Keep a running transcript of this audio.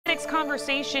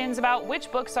Conversations about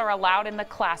which books are allowed in the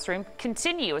classroom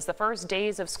continue as the first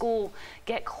days of school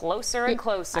get closer and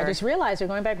closer. I just realized we're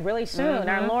going back really soon.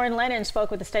 Our Lauren Lennon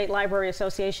spoke with the State Library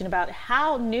Association about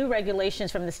how new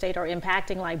regulations from the state are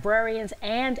impacting librarians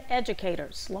and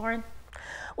educators. Lauren?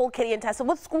 Well, Kitty and Tessa,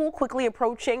 with school quickly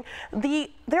approaching,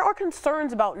 there are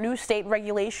concerns about new state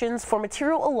regulations for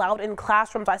material allowed in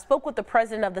classrooms. I spoke with the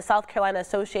president of the South Carolina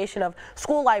Association of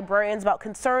School Librarians about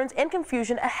concerns and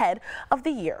confusion ahead of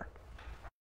the year.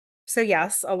 So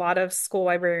yes, a lot of school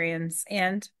librarians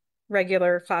and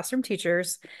regular classroom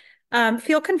teachers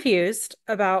feel confused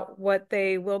about what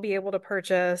they will be able to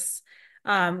purchase,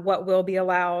 what will be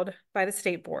allowed by the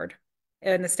state board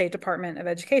and the State Department of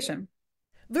Education.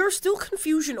 There's still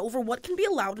confusion over what can be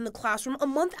allowed in the classroom a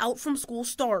month out from school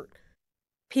start.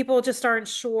 People just aren't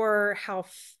sure how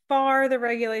far the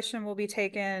regulation will be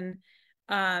taken.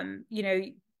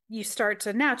 You start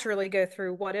to naturally go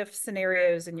through what if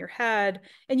scenarios in your head,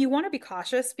 and you want to be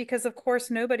cautious because of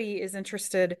course nobody is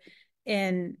interested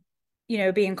in,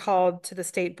 being called to the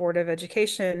State Board of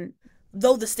Education.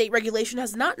 Though the state regulation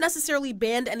has not necessarily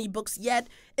banned any books yet,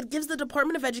 it gives the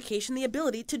Department of Education the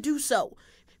ability to do so.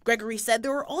 Gregory said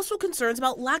there are also concerns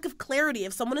about lack of clarity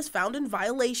if someone is found in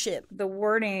violation. The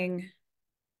wording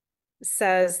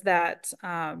says that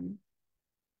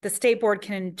the state board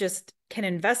can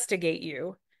investigate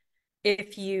you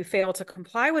if you fail to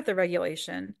comply with the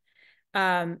regulation.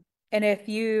 And if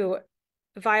you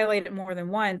violate it more than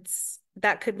once,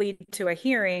 that could lead to a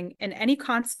hearing and any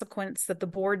consequence that the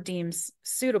board deems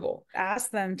suitable.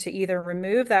 Ask them to either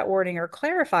remove that wording or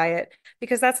clarify it,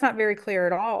 because that's not very clear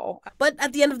at all. But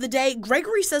at the end of the day,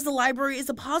 Gregory says the library is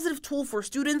a positive tool for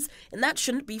students, and that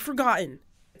shouldn't be forgotten.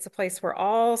 It's a place where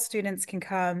all students can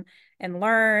come and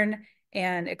learn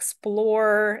and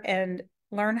explore and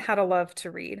learn how to love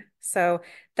to read. So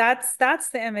that's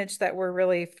the image that we're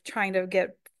really trying to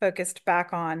get focused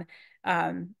back on.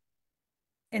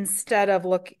 Instead of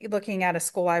looking at a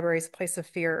school library as a place of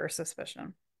fear or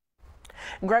suspicion.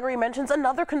 Gregory mentions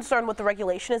another concern with the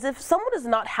regulation is if someone is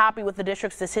not happy with the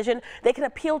district's decision, they can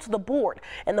appeal to the board,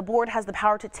 and the board has the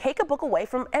power to take a book away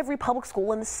from every public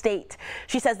school in the state.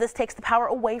 She says this takes the power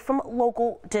away from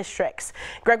local districts.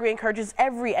 Gregory encourages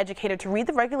every educator to read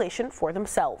the regulation for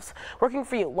themselves. Working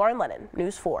for you, Lauren Lennon,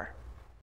 News 4.